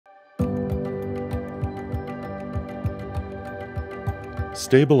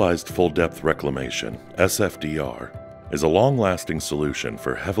Stabilized full-depth reclamation, SFDR, is a long-lasting solution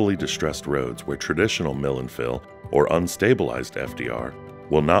for heavily distressed roads where traditional mill and fill or unstabilized FDR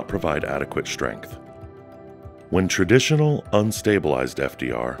will not provide adequate strength. When traditional, unstabilized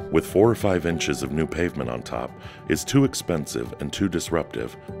FDR with 4 or 5 inches of new pavement on top is too expensive and too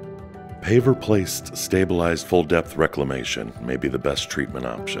disruptive, paver-placed stabilized full-depth reclamation may be the best treatment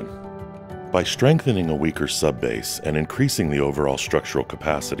option. By strengthening a weaker subbase and increasing the overall structural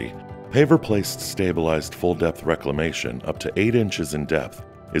capacity, paver-placed stabilized full-depth reclamation up to 8 inches in depth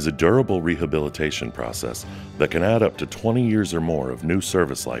is a durable rehabilitation process that can add up to 20 years or more of new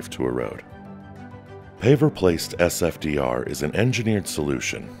service life to a road. Paver-placed SFDR is an engineered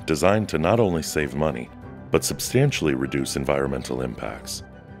solution designed to not only save money, but substantially reduce environmental impacts.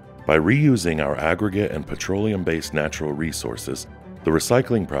 By reusing our aggregate and petroleum-based natural resources, the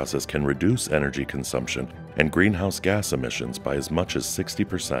recycling process can reduce energy consumption and greenhouse gas emissions by as much as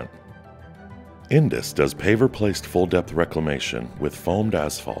 60%. Indus does paver-placed full-depth reclamation with foamed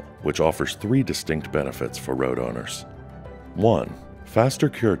asphalt, which offers 3 distinct benefits for road owners. 1. Faster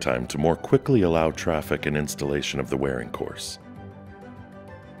cure time to more quickly allow traffic and installation of the wearing course.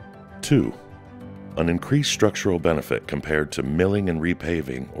 2. An increased structural benefit compared to milling and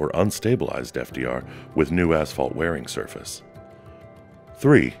repaving or unstabilized FDR with new asphalt wearing surface.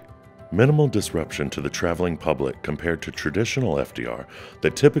 3. Minimal disruption to the traveling public compared to traditional FDR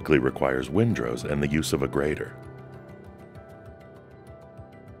that typically requires windrows and the use of a grader.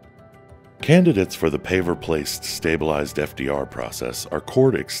 Candidates for the paver-placed stabilized FDR process are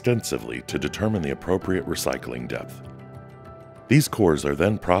cored extensively to determine the appropriate recycling depth. These cores are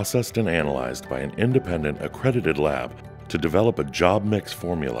then processed and analyzed by an independent accredited lab to develop a job mix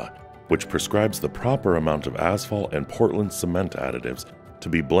formula which prescribes the proper amount of asphalt and Portland cement additives to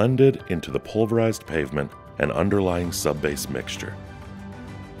be blended into the pulverized pavement and underlying subbase mixture.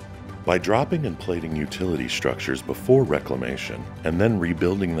 By dropping and plating utility structures before reclamation and then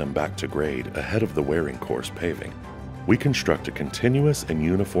rebuilding them back to grade ahead of the wearing course paving, we construct a continuous and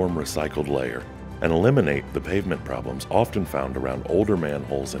uniform recycled layer and eliminate the pavement problems often found around older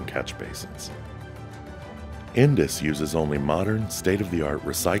manholes and catch basins. Indus uses only modern, state-of-the-art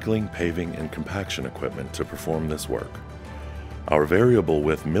recycling, paving, and compaction equipment to perform this work. Our variable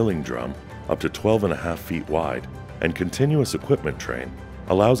width milling drum, up to 12.5 feet wide, and continuous equipment train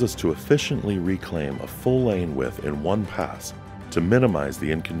allows us to efficiently reclaim a full lane width in one pass to minimize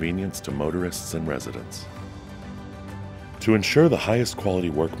the inconvenience to motorists and residents. To ensure the highest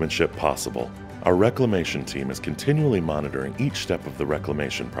quality workmanship possible, our reclamation team is continually monitoring each step of the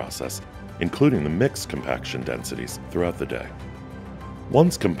reclamation process, including the mixed compaction densities throughout the day.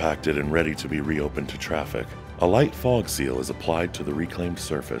 Once compacted and ready to be reopened to traffic, a light fog seal is applied to the reclaimed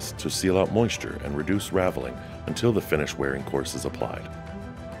surface to seal out moisture and reduce raveling until the finished wearing course is applied.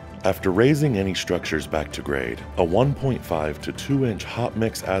 After raising any structures back to grade, a 1.5 to 2 inch hot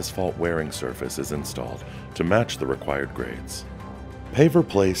mix asphalt wearing surface is installed to match the required grades.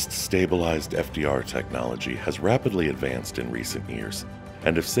 Paver-placed stabilized FDR technology has rapidly advanced in recent years,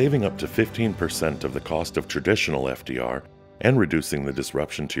 and if saving up to 15% of the cost of traditional FDR and reducing the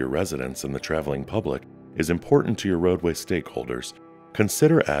disruption to your residents and the traveling public is important to your roadway stakeholders,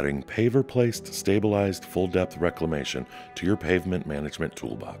 consider adding paver-placed stabilized full-depth reclamation to your pavement management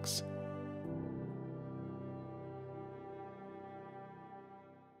toolbox.